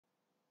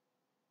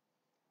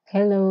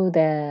Hello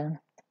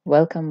there,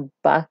 welcome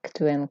back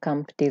to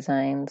Encamp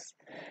Designs.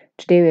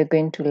 Today we're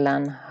going to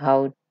learn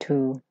how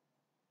to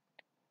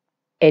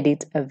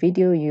edit a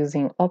video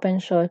using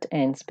Openshot,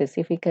 and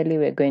specifically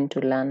we're going to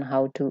learn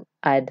how to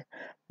add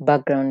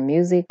background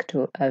music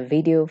to a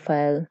video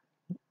file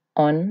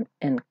on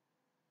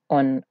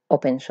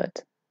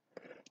Openshot.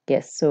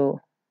 Yes,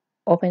 so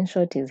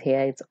Openshot is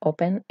here, it's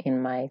open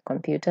in my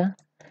computer.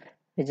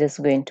 We're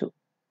just going to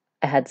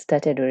I had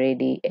started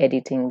already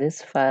editing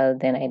this file,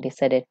 then I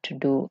decided to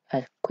do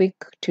a quick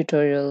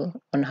tutorial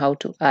on how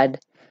to add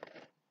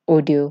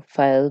audio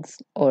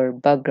files or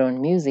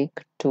background music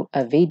to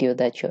a video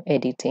that you're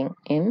editing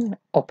in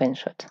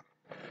Openshot.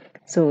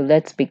 So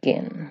let's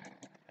begin.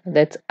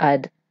 Let's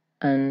add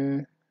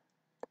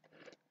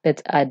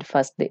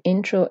first the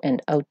intro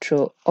and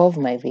outro of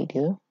my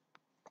video,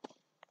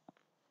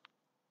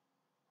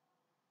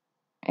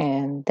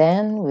 and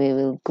then we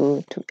will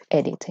go to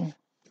editing.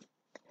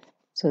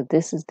 So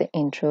this is the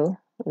intro.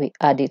 We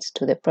add it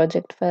to the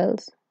project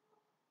files.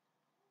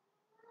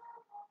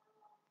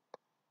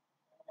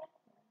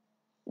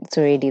 It's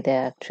already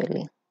there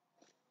actually.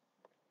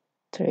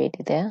 It's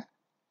already there.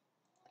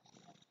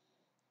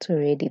 It's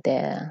already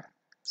there.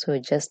 So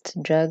just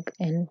drag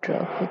and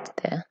drop it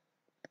there.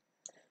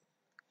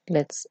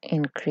 Let's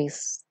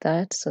increase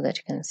that so that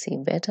you can see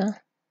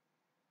better.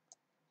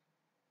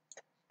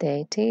 There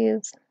it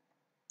is.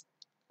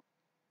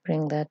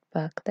 Bring that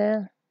back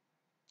there.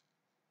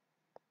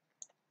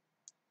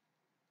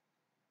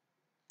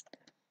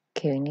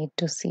 Okay, we need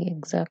to see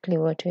exactly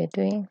what we're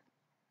doing.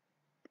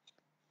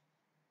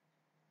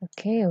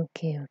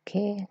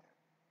 Okay.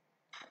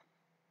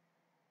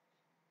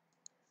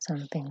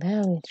 Something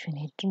there which we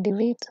need to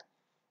delete.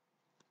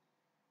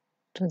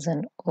 It was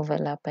an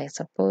overlap, I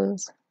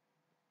suppose.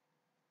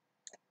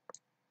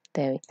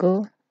 There we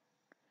go.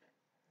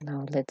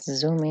 Now let's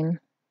zoom in.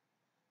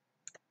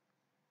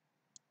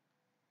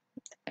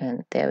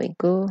 And there we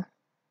go.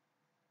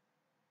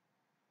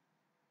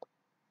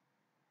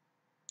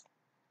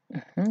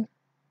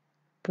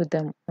 Put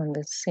them on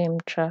the same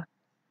track.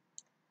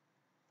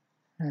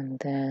 And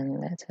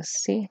then let us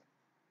see.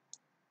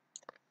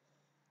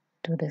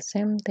 Do the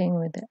same thing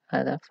with the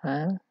other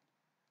file.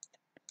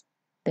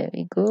 There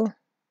we go.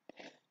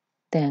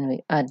 Then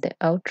we add the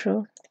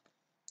outro.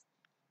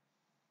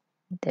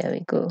 There we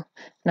go.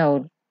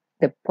 Now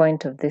the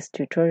point of this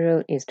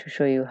tutorial is to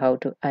show you how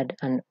to add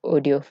an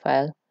audio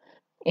file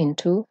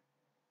into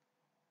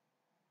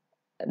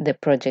the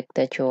project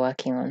that you're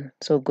working on.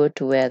 So go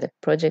to where the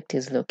project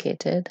is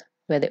located,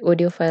 where the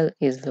audio file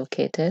is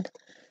located.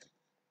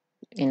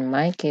 In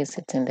my case,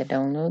 it's in the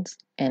downloads,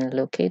 and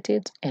locate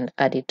it and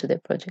add it to the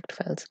project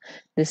files.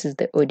 This is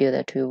the audio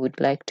that we would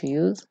like to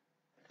use.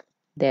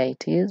 There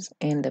it is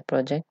in the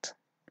project.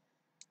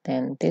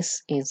 Then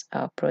this is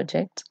our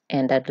project,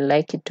 and I'd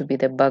like it to be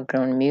the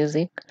background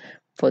music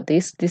for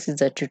this. This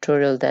is a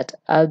tutorial that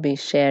I'll be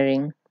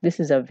sharing. This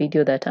is a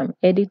video that I'm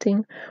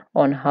editing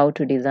on how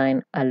to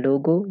design a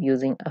logo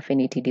using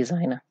Affinity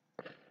Designer.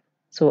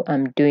 So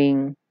I'm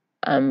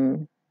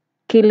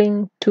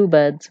killing two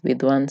birds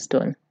with one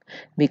stone,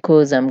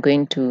 because I'm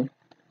going to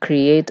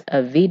create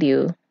a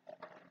video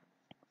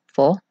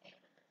for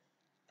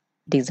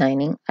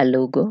designing a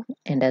logo,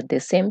 and at the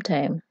same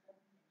time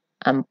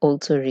I'm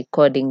also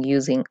recording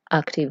using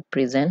Active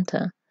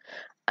Presenter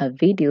a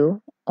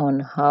video on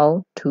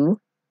how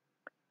to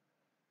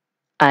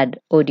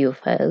add audio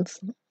files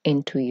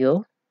into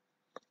your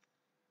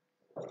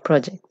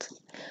project.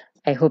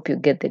 I hope you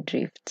get the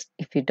drift.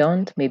 If you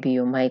don't, maybe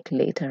you might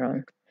later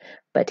on.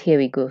 But here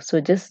we go.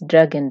 So just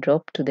drag and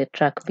drop to the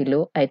track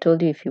below. I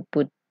told you if you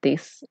put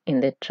this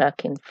in the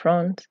track in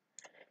front,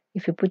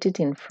 if you put it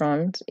in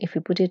front, if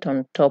you put it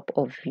on top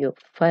of your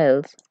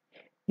files,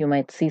 you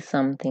might see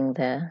something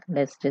there.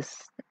 Let's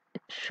just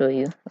show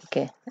you.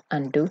 Okay,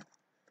 undo.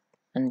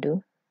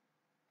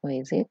 Where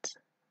is it?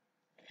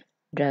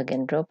 Drag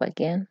and drop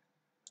again.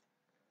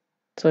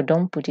 So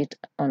don't put it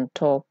on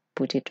top,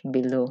 put it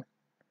below,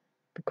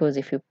 because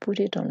if you put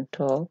it on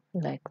top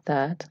like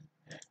that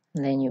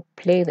and then you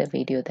play the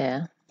video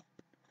there,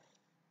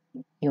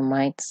 you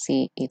might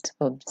see it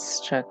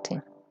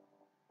obstructing.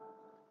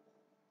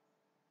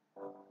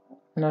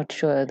 Not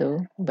sure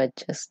though, but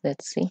just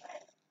let's see.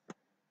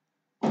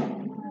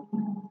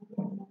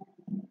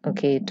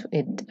 Okay,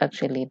 it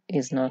actually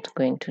is not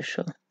going to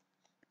show.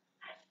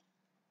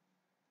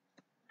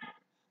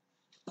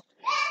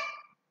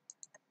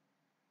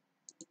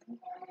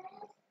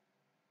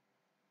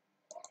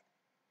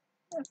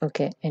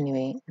 Okay,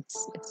 anyway,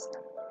 it's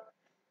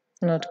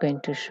not going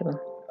to show,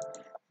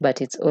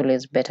 but it's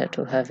always better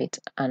to have it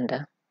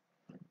under.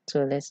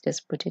 So let's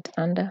just put it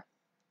under.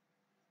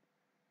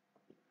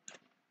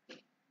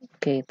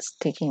 Okay, it's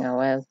taking a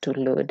while to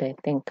load. I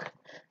think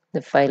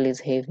the file is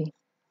heavy.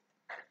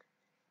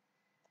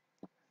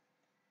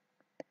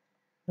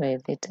 Where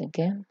is it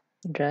again?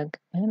 Drag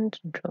and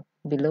drop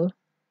below.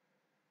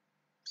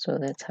 So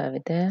let's have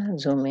it there.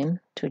 Zoom in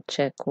to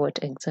check what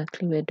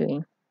exactly we're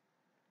doing.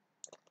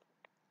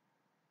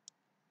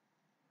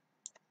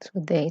 So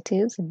there it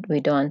is. We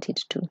don't want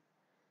it to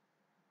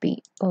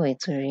be, oh,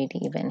 it's already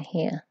even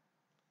here.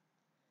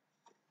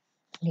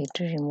 Need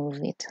to remove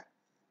it.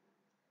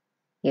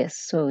 Yes,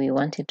 so we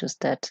want it to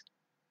start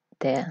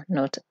there,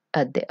 not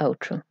at the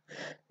outro.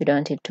 We don't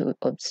want it to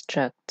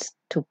obstruct,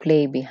 to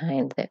play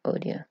behind the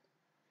audio.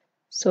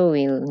 So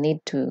we'll need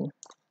to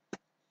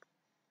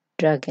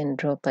drag and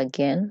drop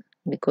again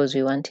because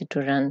we want it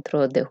to run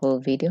throughout the whole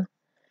video.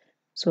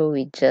 So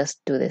we just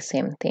do the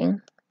same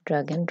thing,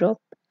 drag and drop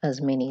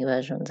as many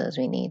versions as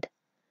we need.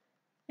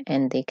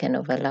 And they can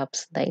overlap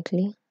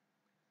slightly.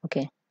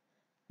 Okay,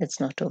 let's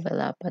not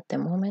overlap at the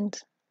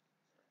moment.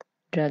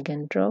 Drag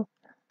and drop.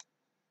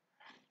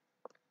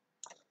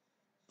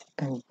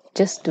 And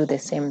just do the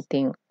same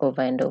thing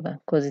over and over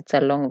because it's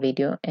a long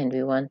video and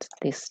we want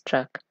this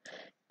track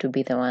to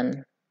be the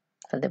one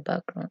at the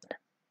background.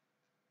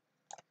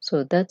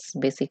 So that's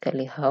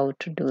basically how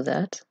to do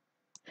that,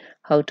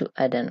 how to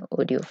add an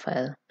audio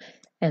file.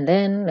 And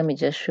then let me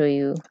just show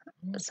you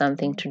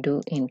something to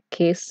do in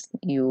case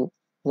you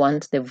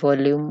want the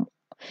volume,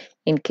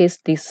 in case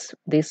this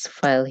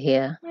file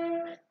here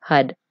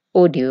had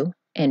audio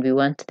and we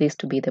want this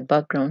to be the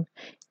background.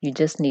 You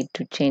just need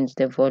to change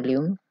the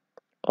volume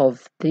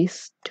of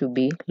this to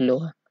be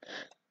lower.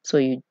 So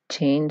you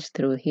change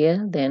through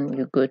here, then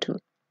you go to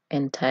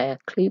entire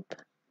clip,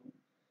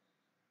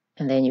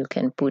 and then you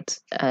can put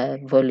a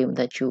volume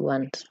that you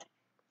want,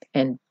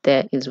 and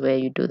there is where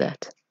you do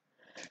that.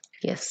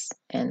 Yes,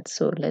 and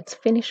so let's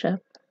finish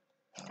up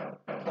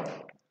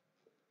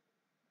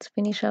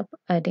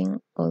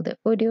adding all the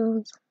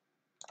audios.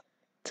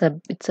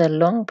 It's a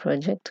long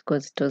project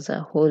because it was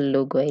a whole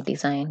logo I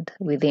designed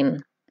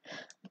within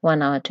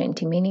 1 hour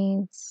 20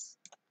 minutes,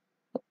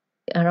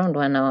 around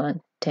 1 hour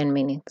 10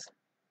 minutes,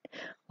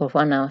 or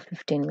 1 hour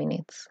 15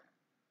 minutes.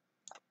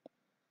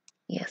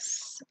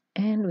 Yes,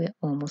 and we're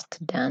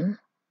almost done.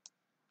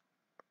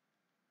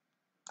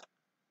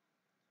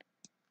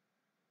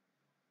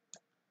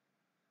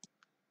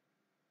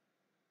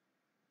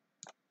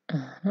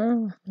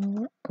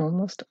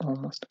 Almost.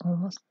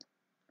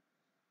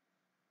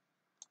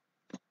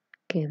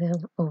 Okay,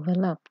 they've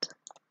overlapped.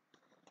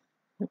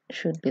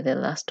 Should be the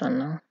last one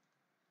now.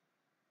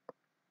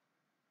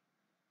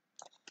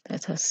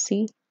 Let us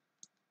see.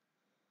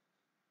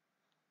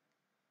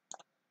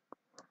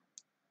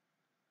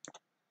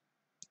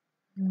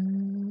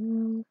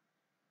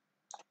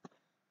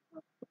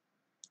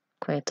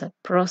 Quite a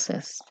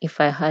process. If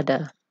I had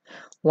a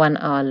 1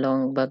 hour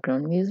long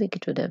background music,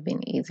 it would have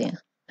been easier,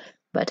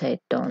 but I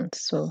don't.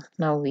 So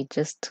now we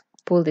just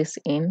pull this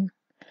in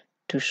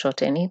to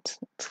shorten it.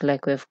 It's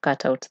like we've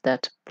cut out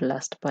that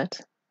last part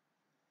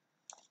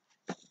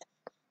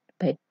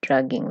by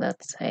dragging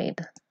that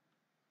side.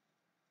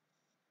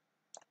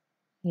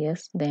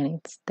 Yes, then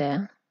it's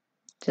there.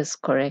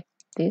 Just correct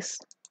this,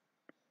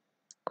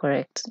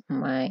 correct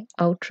my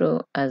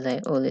outro as I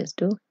always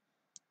do,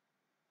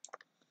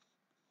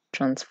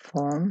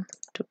 transform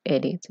to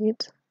edit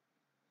it,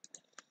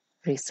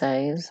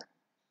 resize.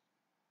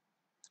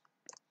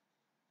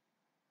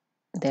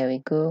 There we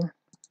go.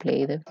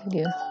 Play the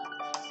video.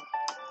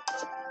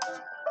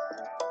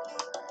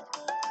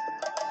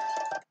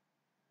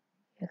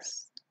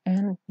 Yes,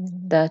 and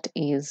that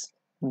is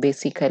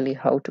basically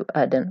how to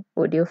add an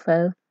audio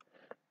file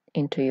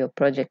into your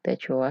project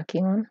that you're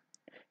working on.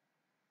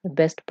 The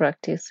best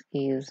practice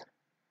is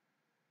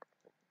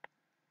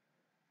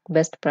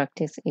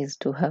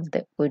to have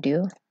the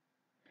audio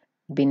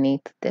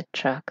beneath the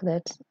track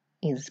that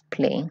is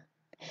playing.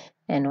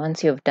 And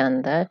once you've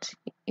done that,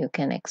 you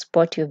can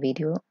export your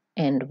video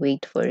and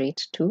wait for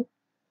it to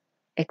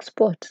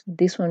export.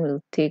 This one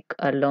will take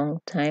a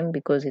long time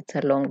because it's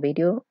a long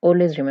video.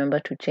 Always remember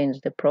to change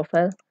the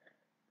profile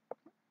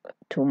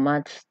to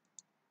match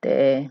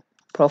the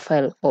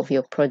profile of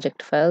your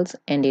project files.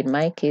 And in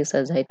my case,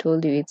 as I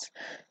told you, it's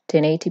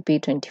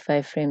 1080p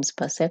 25 frames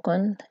per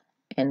second,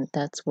 and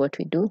that's what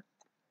we do.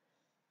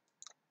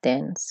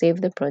 Then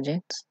save the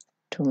project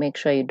to make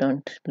sure you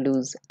don't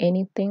lose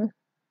anything.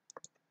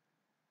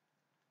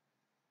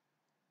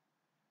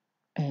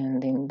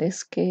 And in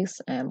this case,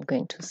 I am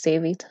going to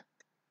save it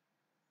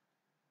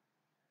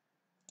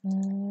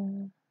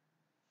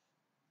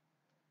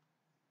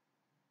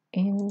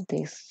in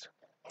this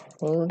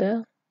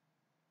folder,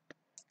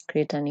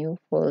 create a new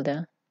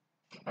folder.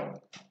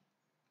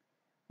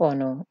 Oh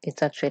no,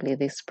 it's actually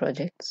this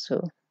project.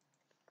 So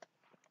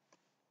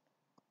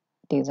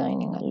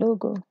designing a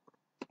logo.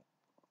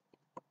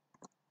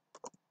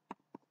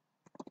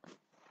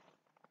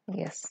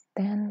 Yes,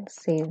 then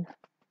save,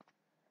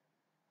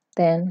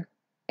 then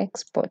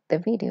export the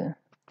video,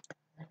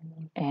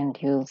 and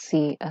you'll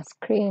see a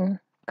screen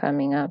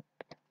coming up,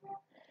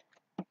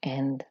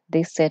 and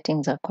these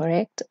settings are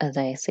correct as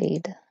I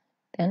said.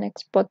 Then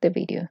export the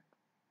video.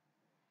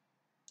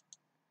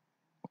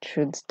 It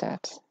should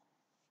start.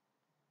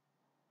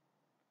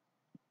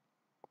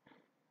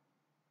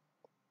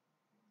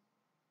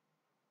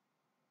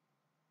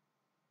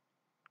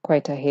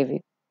 Quite a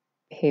heavy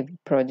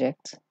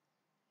project.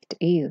 It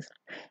is,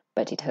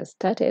 but it has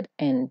started,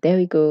 and there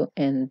we go.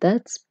 And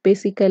that's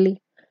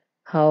basically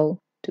how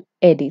to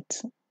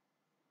edit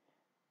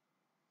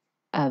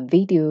a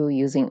video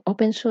using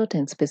Openshot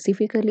and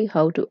specifically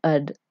how to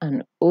add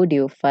an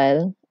audio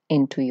file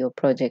into your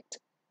project,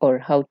 or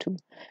how to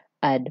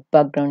add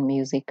background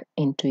music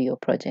into your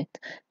project.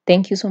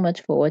 Thank you so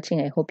much for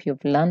watching. I hope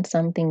you've learned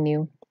something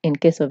new. In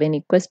case of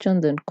any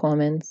questions and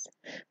comments,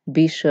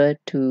 be sure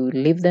to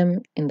leave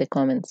them in the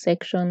comment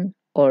section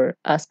or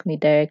ask me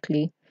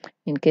directly.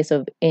 In case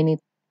of any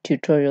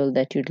tutorial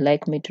that you'd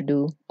like me to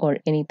do or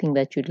anything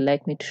that you'd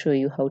like me to show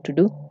you how to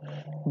do,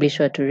 be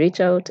sure to reach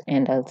out,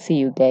 and I'll see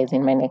you guys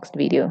in my next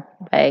video.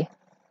 Bye.